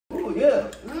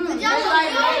Yeah. Good job,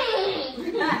 That's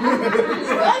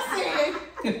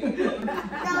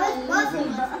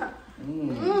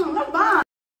bomb.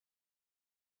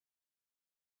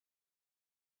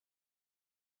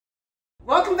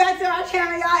 Welcome back to our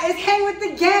channel, y'all. It's Hang with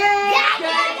the Gang.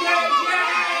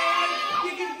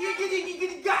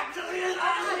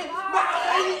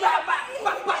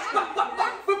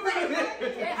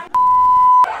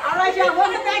 All right, y'all.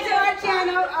 Welcome back to our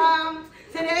channel.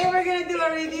 Today we're gonna do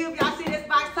a review. Y'all see this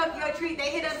box, Tokyo Treat? They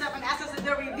hit us up and asked us to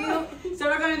do a review, so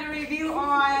we're gonna do a review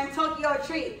on Tokyo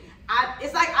Treat. I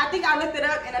think I looked it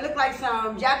up and it looked like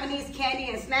some Japanese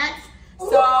candy and snacks.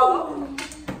 So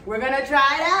we're gonna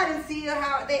try it out and see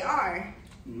how they are.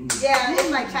 Yeah, it's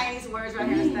like Chinese words right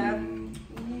here and stuff.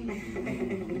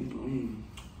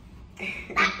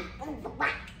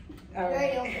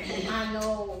 I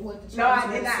know what the No, I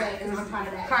Chinese did not. say because I'm part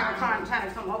of that. Trying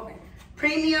to come open.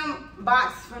 Premium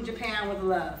box from Japan with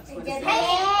love. Don't sit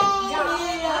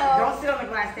on the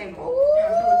glass table. Ooh.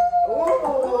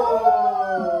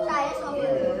 Try this one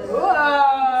good.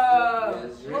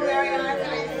 Whoa.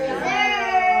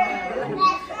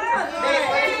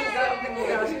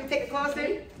 Should we take it closer?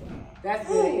 That's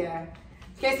good, yeah.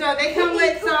 Okay, so they come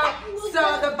with, so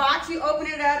the box, you open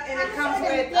it up and it comes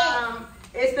with,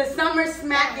 it's the Summer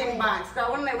Snackin box. So I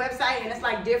went on their website and it's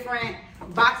like different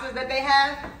boxes that they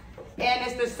have. And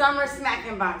it's the Summer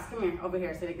Snackin box. Come here, over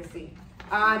here so they can see.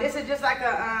 This is just like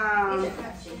a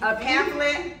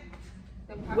pamphlet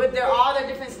with all the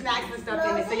different snacks and stuff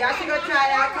in it. So y'all should go try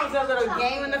it out. It comes with a little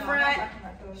game in the front.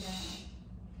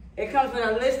 It comes with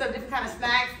a list of different kind of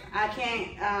snacks. I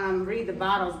can't read the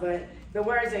bottles, but the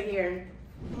words are here.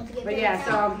 But yeah,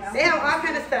 so they have all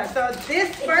kind of stuff. So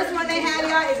this first one they have,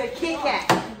 y'all, is a Kit Kat.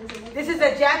 This is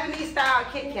a Japanese style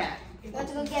Kit Kat. Want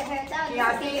to go get her towel? Can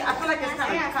y'all see? I feel like it's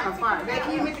kind of far. Babe,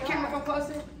 can you make the camera come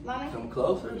closer? Come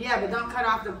closer? Yeah, but don't cut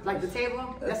off the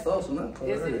table. That's close enough.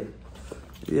 Is it?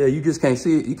 Yeah, you just can't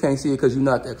see it. You can't see it because you're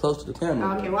not that close to the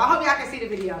camera. Okay, well I hope y'all can see the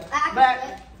video.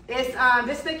 But it's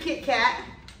this is the Kit Kat.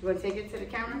 You want to take it to the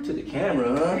camera? To the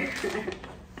camera, huh?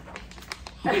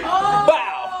 Oh!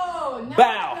 Bow!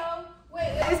 Bow!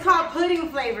 It's called pudding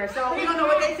flavor. So we don't know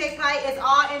what they taste like. It's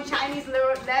all in Chinese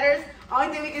letters. Only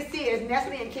thing we can see is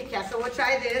Nestle and Kit Kat. So we'll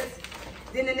try this.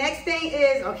 Then the next thing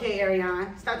is, okay,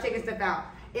 Ariane, stop taking stuff out.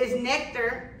 Is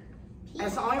nectar.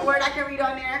 That's the only word I can read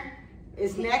on there.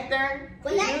 Is nectar.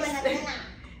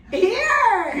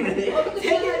 Here!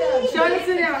 Show it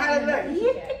to them how to look.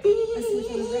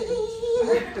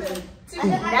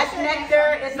 That's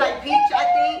nectar. It's like peach, I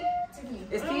think.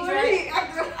 It's peach, right?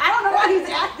 I don't know why he's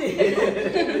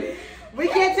acting. We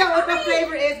can't tell what the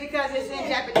flavor is because it's in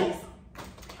Japanese.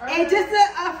 And just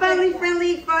a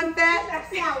friendly fun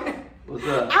fact. What's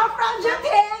up? I'm from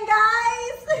Japan,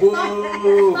 guys.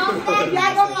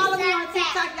 Y'all go follow me on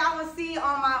TikTok. Y'all will see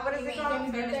on my, what is it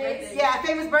called? Yeah,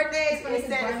 famous birthdays. When it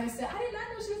says, I did not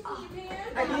know she was from Japan.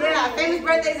 yeah, famous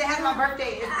birthdays. It has my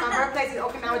birthday. My birthplace is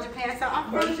Okinawa, Japan. So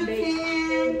I'm from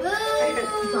Japan.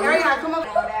 Ariana, come over.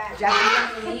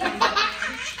 Japanese.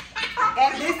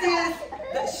 And this is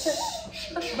the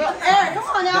Bro, Eric, come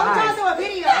on now. We're trying to do a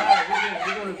video.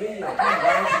 We're doing a video. Oh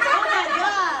my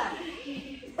God.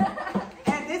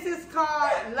 And this is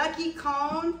called Lucky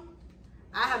Cone.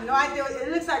 I have no idea.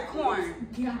 It looks like corn.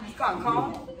 It's called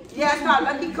cone. Yeah, it's called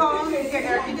Lucky Cone. Here,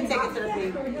 Eric, you can take it to the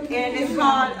thing. And it's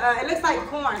called, it looks like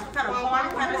corn. It's kind of corn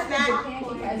kind of snack.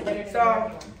 So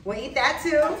we'll eat that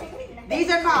too. These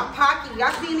are called Pocky.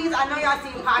 Y'all seen these? I know y'all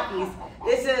seen Pockies.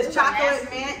 This is chocolate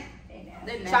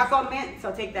mint. Choco mint.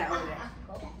 So take that over there.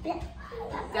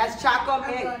 That's choco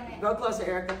mint. Go closer,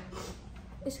 Erica.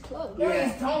 It's close.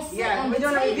 Yeah, we're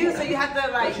doing a review, so you have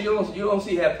to like. You don't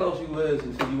see how close you is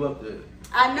until you up there.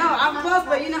 I know, I'm close,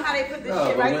 but you know how they put this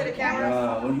shit right to the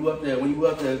camera? When you up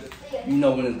there, you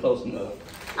know when it's close enough.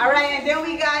 All right, and then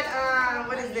we got,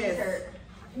 what is this?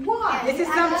 What? This is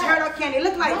some turtle candy. It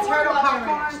looks like turtle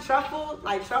popcorn, truffle,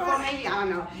 like truffle maybe, I don't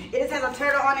know. It just has a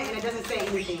turtle on it and it doesn't say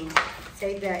anything.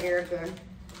 Take that, Erica.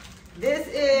 This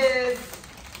is...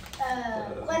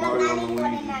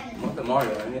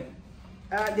 Mario, ain't it?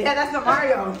 Yeah, that's the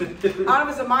Mario. I don't know if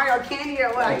it's a Mario candy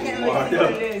or what. I can't really see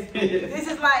what it is. This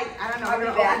is like, I don't know. I'm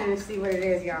going to open it and see what it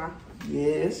is, y'all.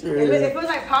 Yeah, sure. It feels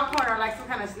like popcorn or like some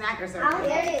kind of snack or something. Oh,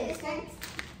 there it is.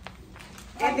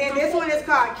 And then this one is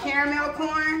called caramel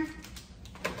corn.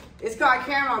 It's called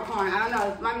caramel corn. I don't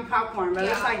know. It might be popcorn, but it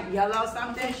looks like yellow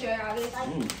something.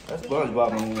 That's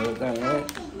SpongeBob on the thing, right?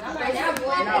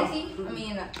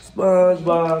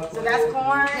 SpongeBob. So that's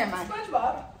corn.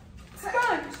 SpongeBob.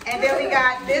 Sponge. And then we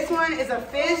got, this one is a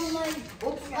fish.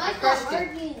 Oops, I crushed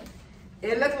it.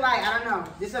 It looks like, I don't know.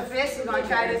 This is a fish. We're going to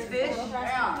try this fish.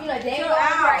 You know, they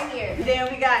right here.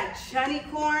 Then we got chunny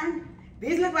corn.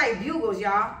 These look like bugles,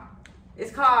 y'all.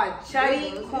 It's called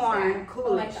chunny corn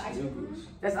coolers.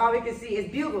 That's all we can see.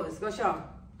 It's bugles. Go show them.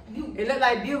 It look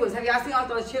like bugles. Have y'all seen all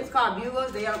those chips called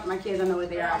bugles? They are, my kids don't know what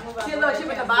they are. See a little chip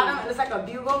at the bottom? It looks like a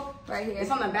bugle. Right here.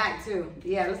 It's on the back too.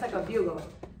 Yeah, it looks like a bugle.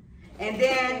 And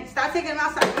then, stop taking them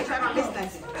outside. Make sure I don't miss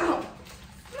nothing.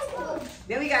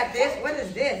 Then we got this. What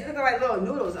is this? These look like little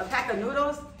noodles. A pack of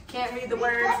noodles. Can't read the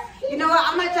words. You know what?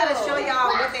 I'm going to try to show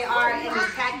y'all what they are in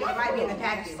this package. It might be in the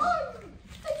package.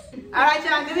 All right,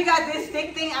 y'all. Then we got this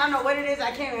stick thing. I don't know what it is.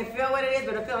 I can't even feel what it is,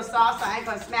 but it feels soft, so I ain't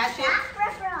going to smash it.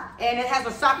 And it has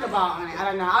a soccer ball on it. I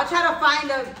don't know. I'll try to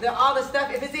find all the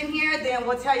stuff. If it's in here, then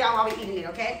we'll tell y'all while we're eating it,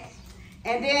 okay?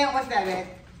 And then, what's that, man?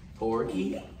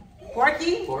 Porky.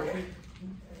 Porky? Porky.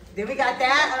 Then we got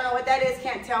that. I don't know what that is.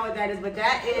 Can't tell what that is, but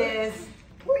that is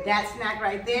that snack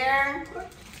right there.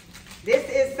 This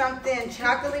is something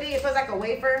chocolatey. It feels like a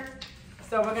wafer.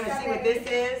 So we're going to see what this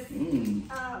is.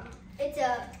 It's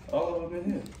a... All of them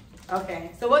in here.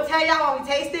 Okay. So we'll tell y'all when we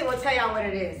taste it. We'll tell y'all what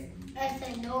it is. It's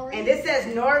a nori. And this says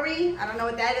nori. I don't know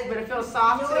what that is, but it feels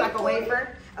soft too, like a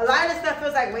wafer. A lot of this stuff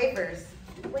feels like wafers.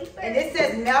 And this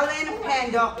says melon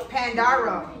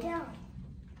pandaro.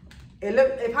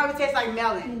 It probably tastes like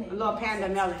melon. A little panda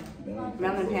melon.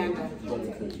 Melon panda.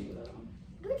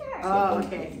 Oh,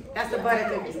 okay. That's the butter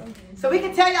cookies. So we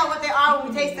can tell y'all what they are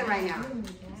when we taste them right now.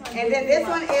 And then this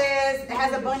one it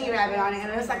has a bunny rabbit on it, and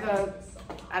it looks like a,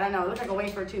 I don't know, it looks like a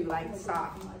wafer too, like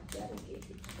soft.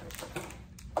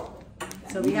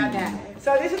 So we have that.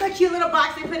 So this is a cute little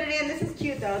box they put it in. This is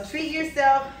cute though. Treat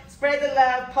yourself, spread the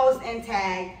love, post and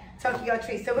tag Tokyo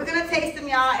Treats. So we're gonna taste them,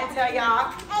 y'all, and tell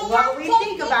y'all what we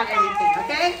think about everything,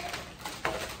 okay?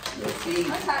 Let's see.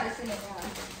 I'm tired of sitting down.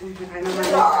 I know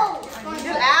my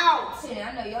Get out! I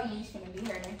know your knees gonna be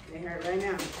hurting. They hurt right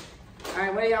now. All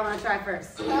right, what do y'all want to try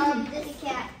first? This is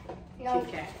cat. No.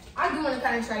 Kit Kat. I do want to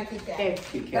kind of try Kit Kat. Okay.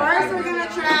 Kit Kat. First, we're gonna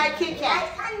try Kit Kat.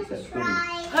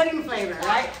 Pudding flavor,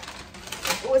 right?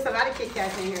 Oh, it's a lot of Kit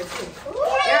Kats in here too.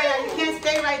 Ariel, you can't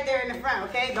stay right there in the front,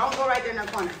 okay? Don't go right there in the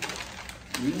corner.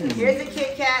 Here's the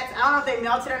Kit Kats. I don't know if they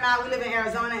melted or not. We live in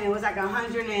Arizona and it was like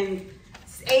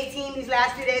 118 these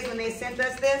last few days when they sent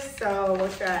us this. So we'll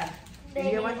try. You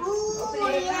get one?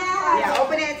 Yeah,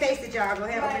 open it and taste it, y'all. Go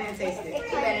ahead, open it and taste it. It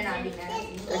better not be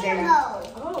nasty. Okay.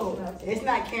 Oh, it's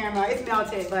not caramel. It's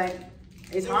melted, but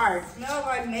it's hard. It smells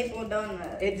like maple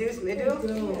donuts. It do?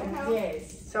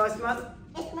 Yes. So it smells?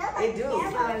 It do.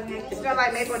 It smells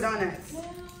like maple donuts.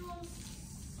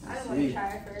 I just want to try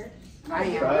it first. I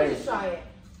am. Try it. Try it.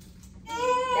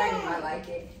 Daddy might like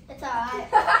it. It's alright.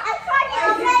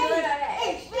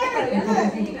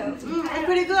 It's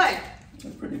pretty good.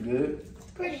 That's pretty good.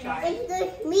 Pretty nice. It's good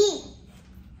meat.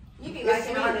 You be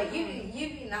liking all that. You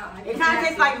be not liking It kind of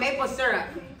tastes like maple syrup.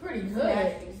 Pretty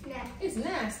good. It's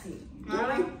nasty.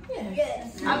 Really?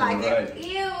 Yes. I like it.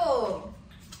 Ew.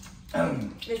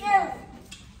 Just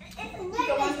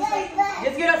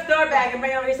get a store bag and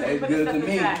bring it over here so we Tastes put the good stuff to in the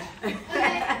me. trash.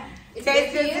 It's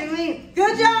Tastes good good to to me.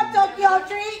 Good job, Tokyo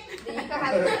Treat. Then you can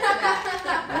have it.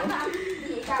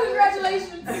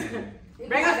 Congratulations.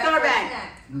 Bring a store bag.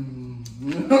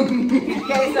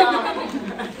 Okay, so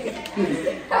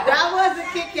that was a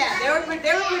Kit Kat. They were pretty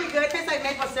good. It tastes like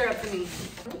maple syrup to me.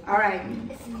 All right.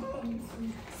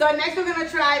 So next we're gonna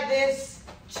try this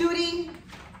chuni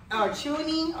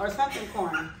or something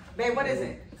corn. Babe, what is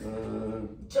it?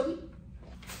 Chewy.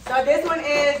 So this one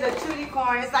is the chuni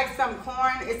corn. It's like some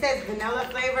corn. It says vanilla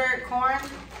flavored corn.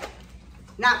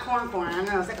 Not corn. I don't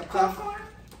know. It's like a puff.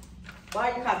 Why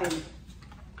are you copying me?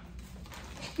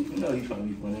 You know you're trying to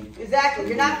be funny. Exactly.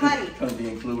 You're not funny. Trying to be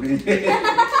included.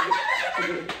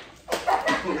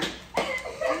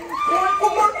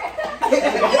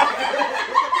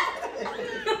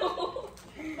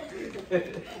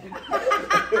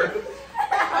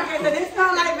 Okay, so this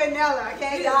smells like vanilla.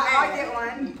 Okay, y'all, I'll get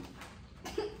one.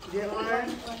 Get one.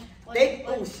 They,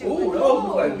 oh shoot. Ooh, those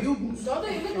look like bugles. Don't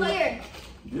they look like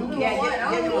Bugles? Yeah,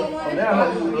 get one. Oh, now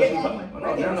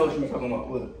I know what you were talking about.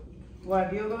 What? What,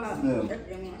 bugles? Yeah.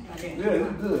 Okay, Yeah,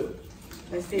 it's good.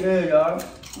 let's see. Yeah, y'all.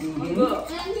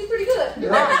 he's pretty good.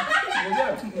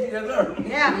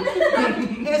 Yeah,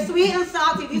 it's sweet and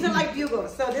salty. These are like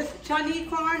bugles. So this chunny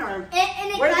corn or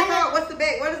what is it called? What's the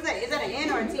bag? What is that? Is that an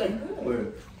N or a T?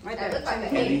 Where? Right That looks there.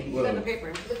 like an Candy? A. Look at the paper.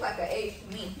 It looks like an A to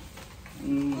me.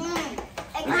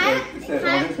 It says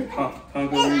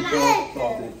Conquering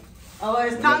salted. Oh,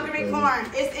 it's Tonkery corn.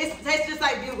 It tastes just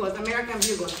like bugles, American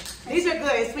bugles. These are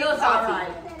good. It's sweet and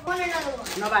salty. Want another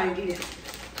one? Nobody eat it.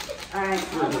 All right.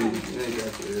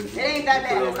 It ain't that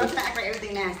bad. Let's not act like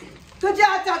everything nasty. Good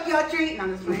job, Tokyo Treat. No,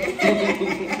 I'm just playing.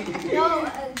 No,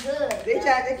 good.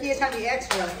 The kids trying to be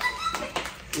extra.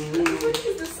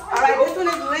 Mm-hmm. All right, this one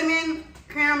is lemon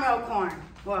caramel corn.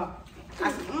 Well,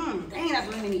 dang, that's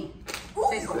lemony.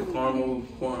 Say The so. caramel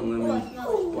corn lemon.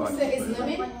 Squash. It's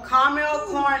lemon. Caramel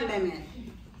corn lemon.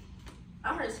 I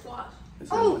heard squash. It's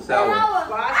sour.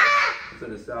 Squash.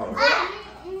 It's sour.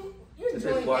 You're It's a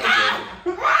doing squash that.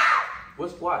 flavor.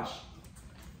 What's squash?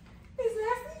 It's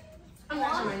nasty. I'm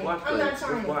not trying it. Squash I'm not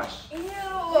flavor. trying What's it. squash? Ew.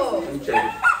 Let me check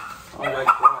it. I don't like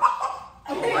squash.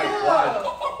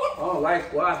 I don't like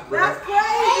squash, bro. That's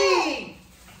crazy.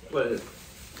 What is it?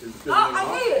 Is it Oh, I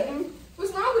did.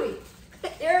 What's wrong with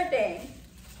it? Everything.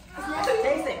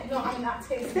 Taste it. No, I'm not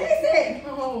tasting Taste it. it.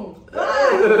 Oh.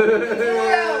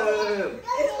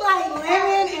 It's like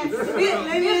lemon and sweet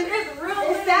lemon. It's real.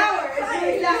 It's sour. It's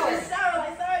really sour. It's sour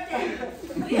like sour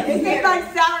candy. It tastes like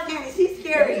sour candy. She's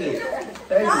scary. Taste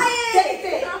Taste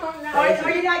it. No, I'm not. Or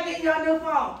you're not getting your new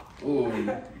phone. Ooh,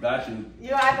 got you. You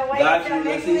don't have to wait Got until you.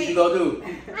 Let's next see what you week. gonna do.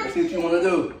 Let's see what you wanna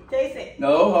do. Taste it.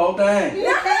 No, whole thing. Taste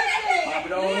it. Pop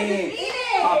it on in.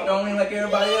 Pop it on in like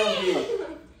everybody else did.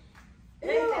 It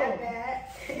ain't that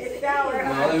bad. It's sour. No,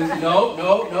 let me see. No.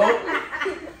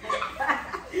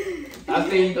 I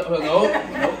see. No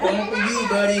point for you,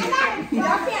 buddy.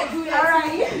 Y'all can't do that. All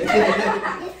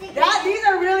right. These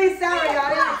are really sour, y'all.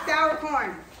 These are sour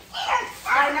corn.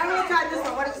 All right, now we're gonna try this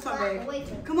one. What is this one,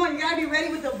 babe? Come on, you gotta be ready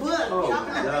with the book. Oh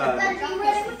my God. Better be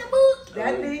ready with the boot.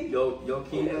 That thing? Yo,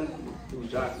 Keenan, who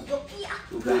got you?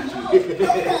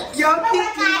 Yo,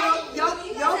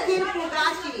 Kid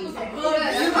Fugashi.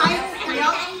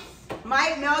 You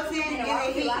might melt in the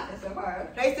heat.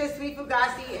 Place the sweet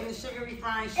fugazi in the sugar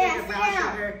refined sugar, brown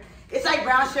sugar. It's like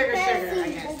brown sugar, I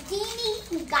guess.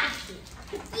 Fugashi.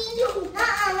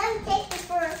 Let me taste it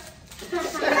first.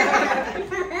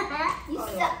 You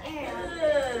suck.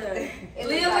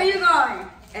 Leah, where you going?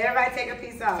 Everybody take a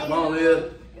piece off. Come on,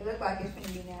 Liv. It looks like it's gonna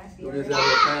be nasty. Do this as a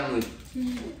family.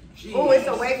 Oh, it's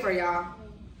a wafer, y'all.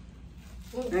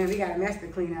 Man, we got a mess to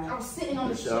clean up. I'm sitting on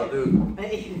the Yes, y'all shit. do.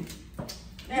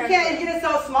 You can't get it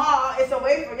so small. It's a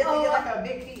wafer. You have to get like a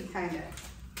big piece, kind of.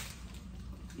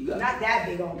 You got Not that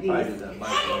big on bite piece. it, that bite.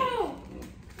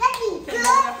 Can you open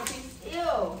up a piece? Ew.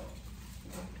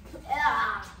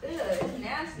 Ew, it's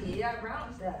nasty. You got brown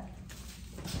stuff.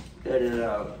 Cut it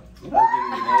out. I'm not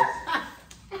giving you this.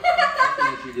 I see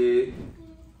what you did.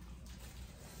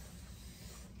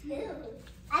 Don't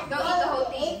eat the whole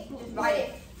thing. Just bite it.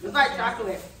 It's like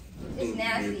chocolate. It's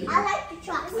nasty. I like the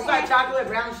chocolate. It's like chocolate,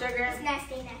 brown sugar. It's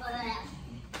nasty.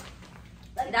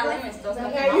 That lemon stuff.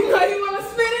 Okay, You know you want to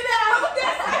spit it out.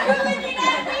 That's how you're looking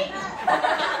at me.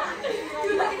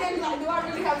 You're looking at me like, do I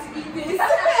really have to eat this?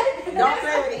 Don't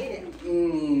play with it. Eat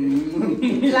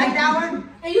it. You like that one?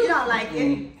 And you don't like it.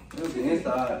 Look the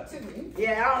inside.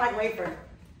 Yeah, I don't like wafer.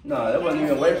 No, that wasn't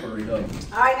even wafery though.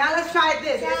 All right, now let's try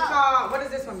this. It's called, what is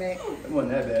this one, babe? It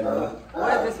wasn't that bad though.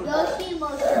 What is this one?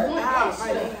 Ow,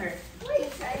 my leg hurt.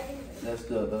 That's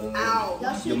the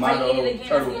Ow. Yamato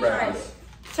turtle crackers.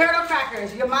 Turtle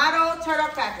crackers. Yamato turtle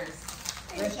crackers.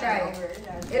 Let's try it.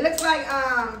 It looks like,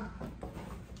 I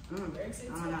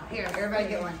don't know. Here, everybody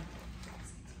get one.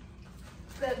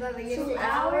 2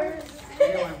 hours.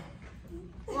 Get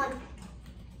one.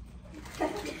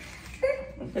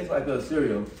 It tastes like a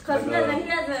cereal. Because Like, he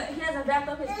hasn't wrapped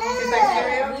up his phone. It's like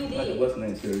cereal? We like did. what's the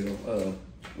name cereal?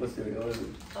 What cereal is it?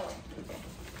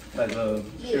 Like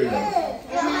cereal.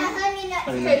 Honey Nut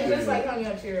Tastes just like cereal. Honey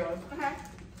Nut Cheerios.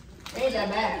 Ain't that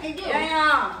bad.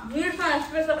 Yeah. We were trying to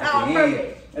spit stuff At out on the end,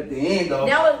 purpose. at the end though.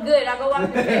 That was good. I go wash my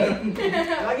face.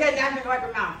 Go get a napkin, wipe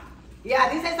your mouth. Yeah,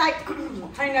 these taste like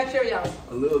Honey Nut Cheerios.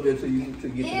 A little bit to get to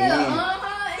the end.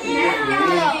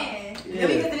 Yeah. Then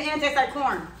we get to the end, tastes like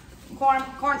corn. Corn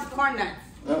nuts.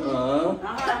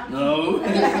 No.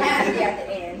 Nasty at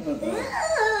the end.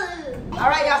 All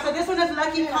right, y'all. So this one is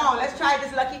Lucky Cone. Let's try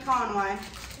this Lucky Cone one.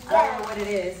 I don't know what it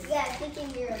is. Yeah, thinking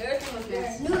you're Everything was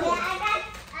nasty. noodles.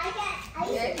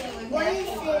 Everything was What is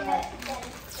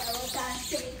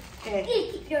nasty. it? Okay,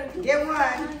 get one.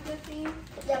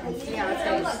 Yeah, but you See how it It was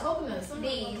tastes. like coconuts.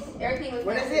 These. Everything was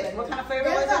What is nasty. it? What kind of flavor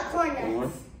was Those it? are corn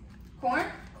nuts. Corn.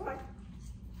 Corn?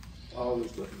 All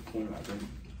this stuff is corn, I think.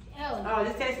 Oh,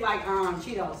 this tastes like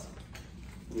Cheetos.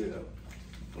 Yeah.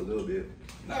 A little bit.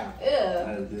 Ew. Not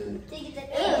as good. Think it's a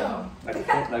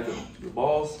Like the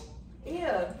balls. Ew.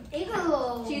 Cheese Cheese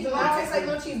balls. It tastes like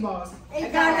no cheese balls.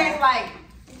 It kind of tastes like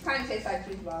Kind of tastes like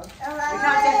cheese balls.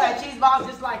 cheese balls,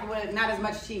 just like with not as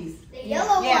much cheese. The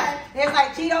yellow Yeah, it's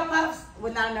like Cheeto Puffs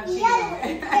with not enough cheese. one.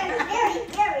 Very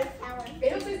sour. It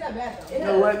don't taste that bad though. You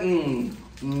know what?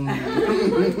 Alright,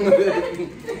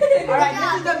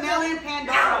 this is the melon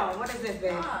Pandoro. What is this,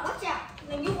 babe? Watch out.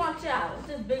 Then you watch out. It's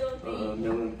this big old thing.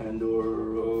 Melon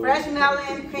Pandoro. Fresh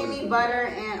melon, creamy butter,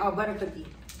 and butter cookie.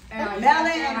 Melon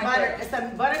and butter. It's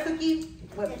a butter cookie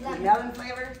with melon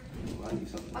flavor. I need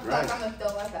something to I feel drink. like I'm gonna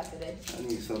throw up after this. I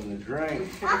need something to drink.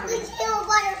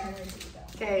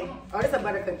 Okay. Oh, this is a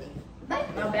butter cookie.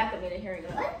 No, back of me to hear it.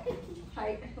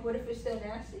 Like, what if it's still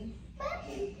nasty?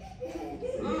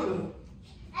 Mm.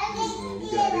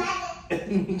 You got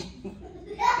it.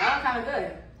 That was kind of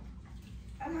good.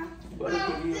 Butter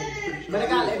cookie. But it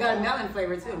got a melon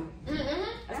flavor too.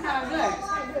 That's kind of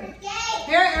good.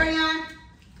 Here, Ariane.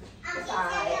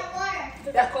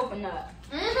 That's coconut.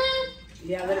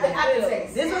 Yeah, a little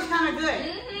bit. This one's kind of good.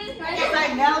 It's like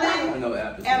I melon know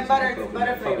apples and butter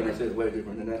coconut flavor. says way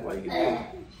different than that. Why you get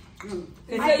that?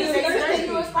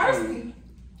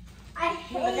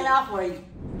 Looking out for you.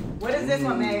 What is this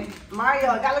one, babe?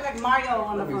 Mario. It gotta look like Mario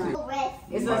on the front.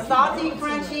 It's a salty,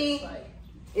 crunchy.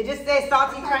 It just says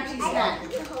salty, crunchy snack.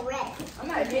 I'm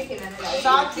not drinking none of that.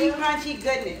 Salty, crunchy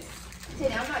goodness.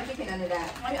 Titty, I'm not drinking none of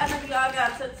that. I think y'all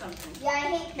gotta touch something.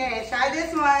 Okay, try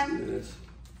this one. Yes.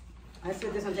 Let's see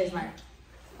what this one tastes like.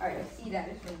 All right, let's see that.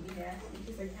 It's gonna be nasty.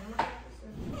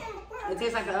 It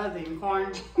tastes like the other thing,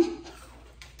 corn.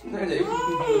 Like I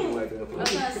was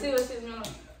trying to see what she's gonna,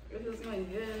 if it's gonna be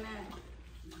good or not.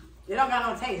 It don't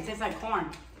got no taste. It tastes like corn.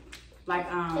 Like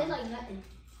Tastes like nothing.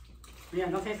 yeah,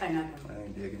 don't taste like nothing. I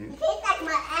ain't digging it. It tastes like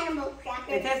my animal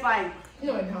cracker. It tastes like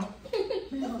No, it don't.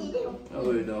 No,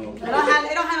 it don't.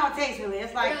 it don't have no taste really.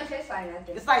 It's It like don't taste like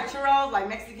nothing. it's like churros, like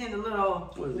Mexican, the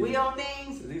little What is wheel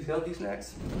things. Are these healthy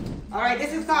snacks? All right,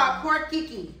 this is called pork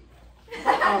kiki.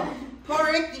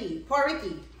 Porricky.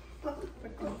 Porky.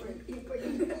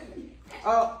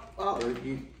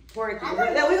 Porky. We're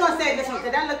gonna save this one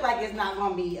because that looks like it's not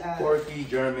gonna be Porky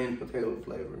German potato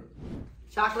flavor.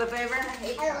 chocolate flavor.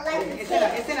 I don't like the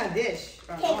It's in a dish.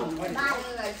 I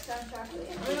like some chocolate.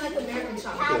 I like American You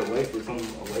chocolate. said a wafer, something a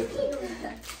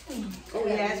wafer. Oh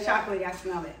yeah, it's chocolate. I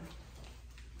smell it.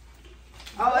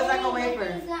 Oh, it's like a wafer.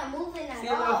 It's not moving See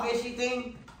at a little all. fishy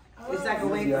thing? It's like a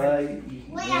wafer. Yeah, it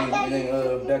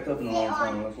ain't backed up in a long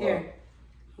time. That's why. Here,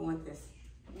 who want this?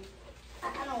 I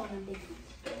don't want to be.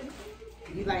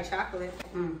 You like chocolate?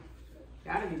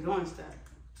 Gotta be doing stuff.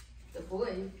 The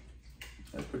boy.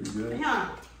 That's pretty good. Yeah.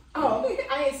 Oh,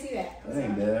 I didn't see that. That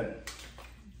ain't bad.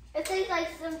 It tastes like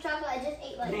some chocolate I just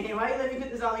ate. Like. Man, why you let me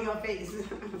put this all in your face? It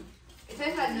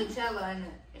tastes like Nutella and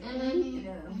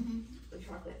the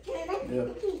chocolate. Yeah.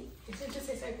 It just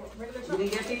tastes like regular You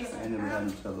chocolate. didn't get these? I ain't never had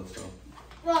Nutella, so.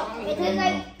 Well, it tastes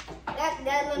like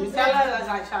that looks Nutella is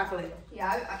like chocolate.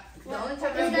 Yeah, the only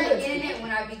time I'm not getting it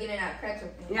when I be getting that pretzel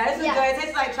thing. Yeah, this is good. It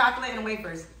tastes like chocolate and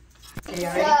wafers. Okay,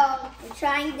 all right? So, we're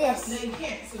trying this. No, you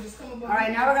can't. So just come All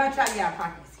right, now we're gonna try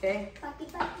Pockies, okay? Pocky.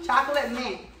 Chocolate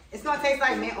mint. It's gonna taste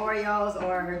like mint Oreos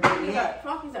or mint.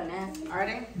 Pockies are nasty. Are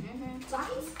they?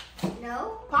 Pockies?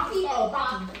 No. Pocky? Oh,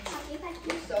 Pocky. Pocky.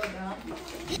 You're so dumb.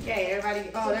 Okay, everybody.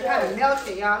 Oh, they're kind of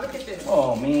melted, y'all. Look at this.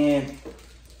 Oh, man.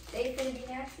 They finna be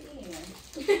nasty anyway.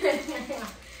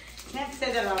 Never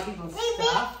said that about people's Hey,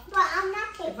 stuff. but I'm not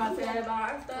If I say that about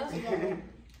our stuff. together.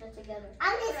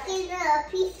 I'm just giving a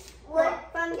piece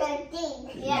from the thing.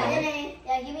 Yeah, give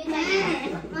me a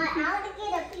second. I want to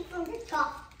get a piece from the top.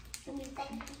 Give me a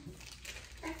second.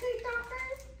 That's the top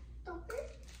first.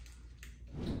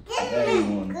 This is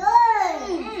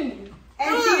good.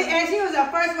 And she was the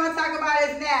first one to talk about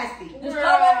it's nasty. The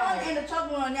strawberry one and the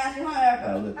chocolate one are nasty, huh, Erica?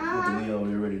 Look at Leo,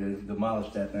 you're ready to demolish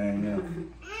that thing now.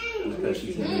 Because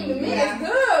she said The it mint was is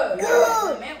good.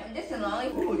 Good. Man, this is only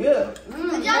good. Oh, yeah.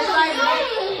 Good job,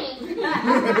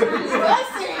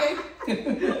 No,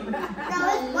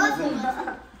 it's bubbly.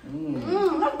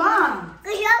 What bomb?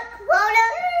 Good job, Corona.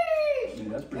 Yeah,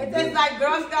 that's pretty It tastes good. like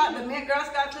Girl Scout, the mint Girl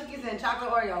Scout cookies and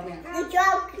chocolate Oreo mint. Good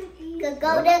job,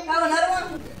 Golden. Have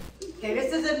another one? Okay,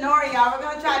 this is a nori, y'all. We're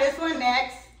gonna try this one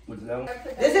next. What's that one?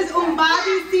 This is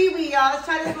umbabi seaweed, y'all. Let's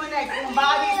try this one next.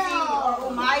 Umbabi seaweed or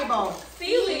umaibo.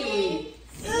 Seaweed.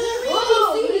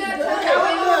 Seaweed. I'm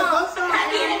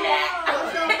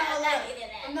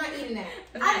not eating that.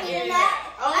 I'm eating that.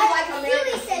 I only like Seaweed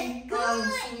American says good.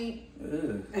 seaweed. Ugh.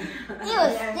 Ew,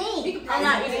 stink. I'm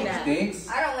not eating that. Stinks.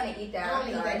 I don't want to eat that. I don't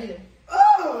eat that either.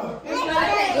 Oh!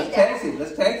 Let's taste it.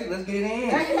 Let's taste it. Let's get it in.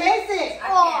 Let's taste it.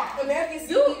 American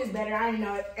seaweed is better. I didn't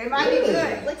know it. It might be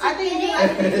good. I think you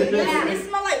like it. It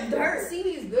smells like dirt.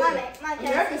 Seaweed is good. Mom,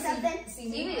 can I say something?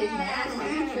 Seaweed is nasty.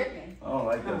 I'm tripping. I don't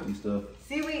like healthy stuff.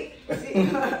 Seaweed. I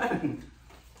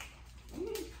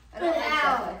don't like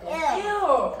stuff like that. Ew. I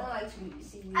don't like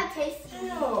seaweed. I taste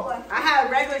it. I have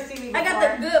regular seaweed I before.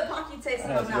 got the good Pocky taste. I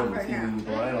come out right now.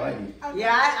 Boy, I don't like it.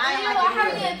 Yeah, I I like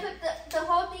haven't it even put the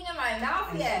whole thing in my mouth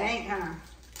either. yet. Stank, huh?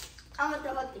 I want the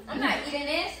whole thing. I'm not eating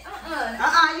this. You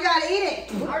gotta eat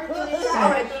it. I already threw this out.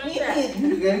 Already threw this out.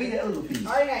 You gave me that little piece. I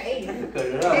already got 8. Cut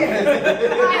it out. Cut it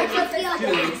out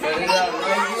right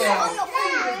here.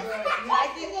 You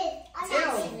like it?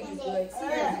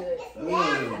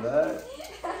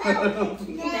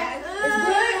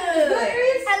 At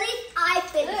least I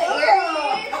finished.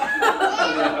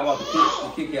 The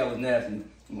Kit Kat was nasty.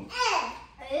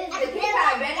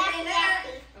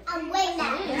 I'm way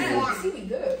nasty. Seaweed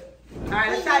good. Alright,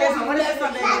 let's try this one. What is this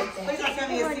one, baby? Please don't tell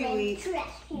me it's seaweed.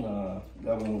 Nah,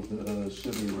 that one was the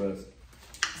sugar rust.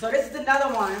 So this is another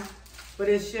one, but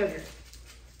it's sugar.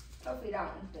 Hopefully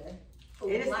that one's good.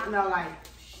 It just smell like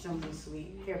something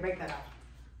sweet. Here, break that off.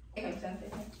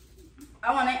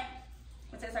 I want it.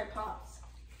 It tastes like Pops.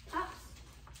 Pops.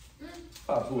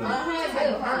 Pop who? It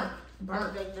tastes burnt.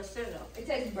 Burnt like the sugar. It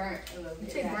tastes burnt a little bit.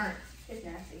 It tastes burnt. It's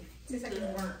nasty. It tastes like it's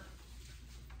burnt.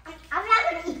 I'm not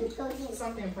gonna eat this cookie.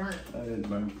 Something burnt. That is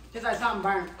burnt. Just like something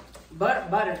burnt.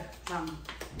 Butter, something.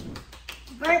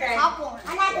 Burnt popcorn.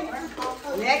 I'm not gonna eat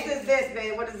popcorn. Next is this,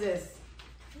 babe. What is this?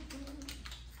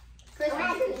 I'm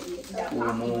not gonna eat this.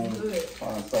 Full moon,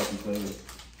 fine salty flavor.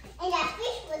 And that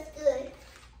fish was good.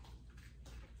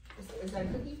 Is that a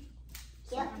cookie?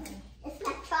 Yep. It's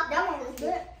like chocolate. That one was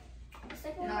good. The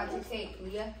second No, one it's was a cake,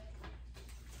 Leah.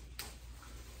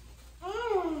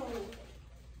 Mmm.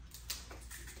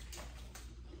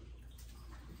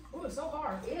 Oh, it's so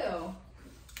hard. Ew.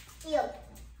 Ew.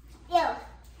 Ew.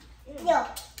 Ew.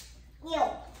 Ew.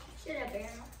 Should have been.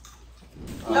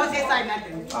 It don't taste like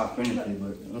nothing. I finished it,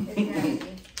 but It's nasty.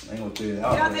 I ain't gonna figure it It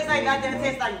out. don't taste like nothing. It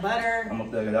tastes like butter. I'm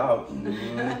gonna figure it out.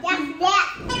 That's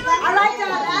that. All right, y'all.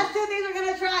 Last two things we're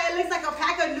gonna try. It looks like a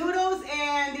pack of noodles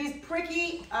and these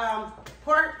pricky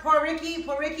porricky.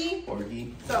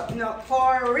 Porky. So no,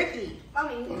 porricky.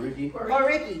 Porky.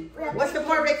 Porricky. What's the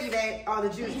porricky, babe? Oh, the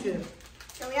juice too.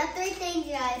 So we have 3 things,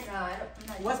 guys. No, I'm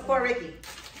not. What's porricky?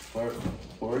 Porky.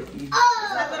 It's like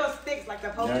Oh! little sticks, like the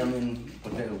poke. German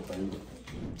potato flavor.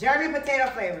 German potato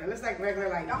flavor. It looks like regular,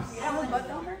 like. That was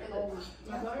butter over?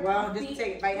 Well, just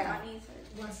take it right now. You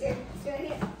want to see it?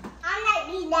 I'm not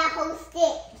eating that whole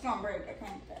stick. It's gonna break. I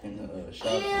can't. And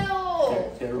shot. Ew.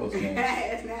 Taro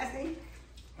snacks. It's nasty.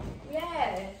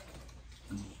 Yeah.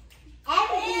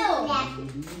 Everything's nasty.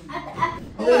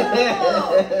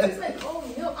 It's like, oh,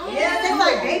 milk. Yeah, it's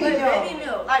like baby milk. Baby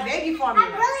milk. Like baby I'm formula.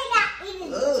 really not eating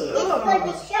this. It's going to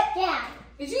be shut down.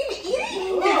 Did you even eat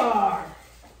it? Ugh.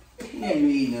 He ain't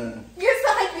eating nothing. Yes, I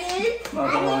did.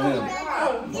 Not on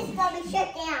him. It's going to be shut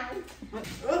down.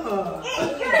 Ugh. No,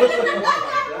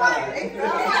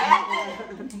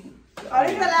 Oh,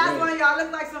 this is the last one, y'all.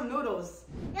 Look like some noodles.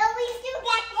 we still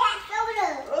got that soda.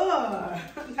 Ugh.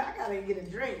 I gotta get a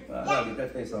drink. I gotta get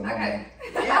that face on my mouth.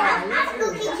 Yeah, I'm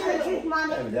going to get you a drink,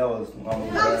 Mommy. Maybe that was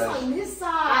almost It's bad. on this side.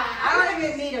 I don't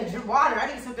even need a drink water.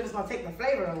 I need something that's gonna take the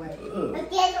flavor away. Ugh. The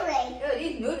Gatorade. Ew,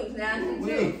 these noodles nasty too.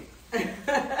 Wait.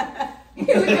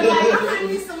 You're looking like, I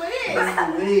need some of this.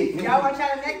 Wait. Y'all wanna try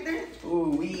the nectar?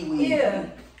 Ooh, wee. Yeah.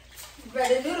 But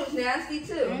the noodles nasty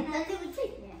too. Look at the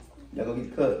chicken. Y'all go get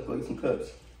the cups. Go get some cups.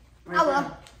 I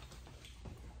will.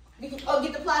 Oh,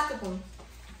 get the plastic one.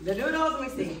 The noodles, let me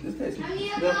see. This tastes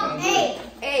good. Hey.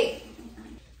 Hey.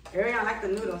 Ariana like the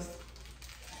noodles.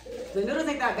 The noodles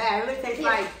ain't that bad. It really tastes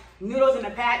like noodles in a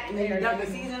pack and then you dump the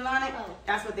seasoning on it.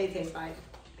 That's what they taste like.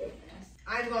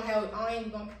 I ain't gonna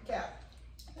cap.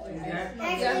 Yeah.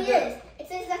 Actually, it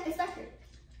tastes like a sucker.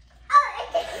 Oh, it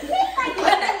tastes like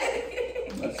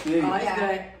Let's see. Oh, it's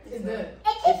good. It's good.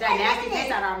 It's that nasty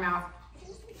taste out of our mouth.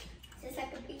 It's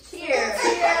like a peach. Cheers.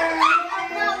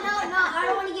 No, I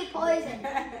don't want to get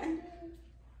poisoned.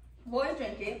 Boys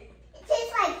drink it. It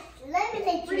tastes like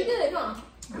lemonade. Pretty good, huh?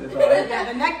 It's all right. Yeah,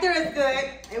 the nectar is good.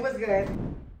 It was good.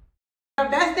 The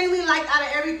best thing we liked out of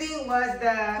everything was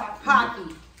the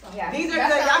Pocky. Yeah. These are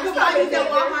good. Y'all can find these at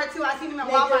Walmart too. I seen them at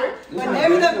Walmart. But they're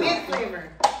the mint flavor.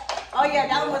 Oh yeah,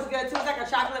 that one was good too. It's like a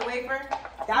chocolate wafer.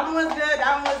 That one was good.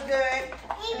 That one was good.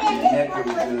 Even this one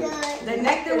was good. The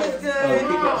nectar was good. This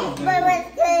one was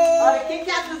Oh, good. the Kit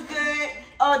Kat was good.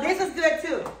 Oh, this was good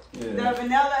too. Yeah. The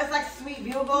vanilla, it's like sweet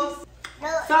bugles. No,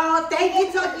 So thank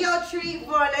you Tokyo Treat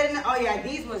for letting. Oh yeah,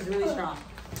 these was really strong.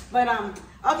 But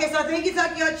okay. So thank you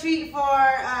Tokyo Treat for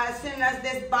sending us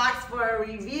this box for a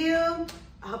review.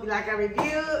 I hope you like our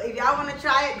review. If y'all want to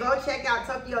try it, go check out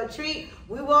Tokyo Treat.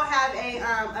 We will have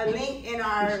a link in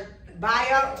our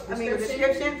bio.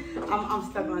 Description. I'm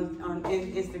stuck on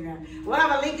Instagram. We'll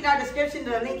have a link in our description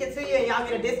to link it to you, and y'all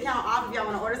get a discount off if y'all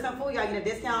want to order some food. Y'all get a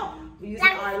discount using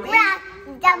our link.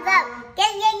 thumbs up.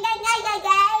 Gang, gang, gang, gang, gang,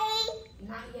 gang.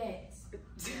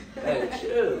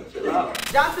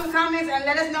 Drop some comments and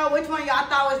let us know which one y'all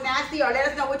thought was nasty, or let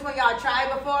us know which one y'all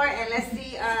tried before, and let's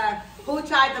see who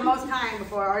tried the most kind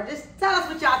before, or just tell us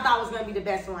what y'all thought was going to be the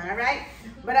best one, all right?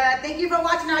 But thank you for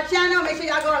watching our channel. Make sure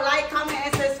y'all go like,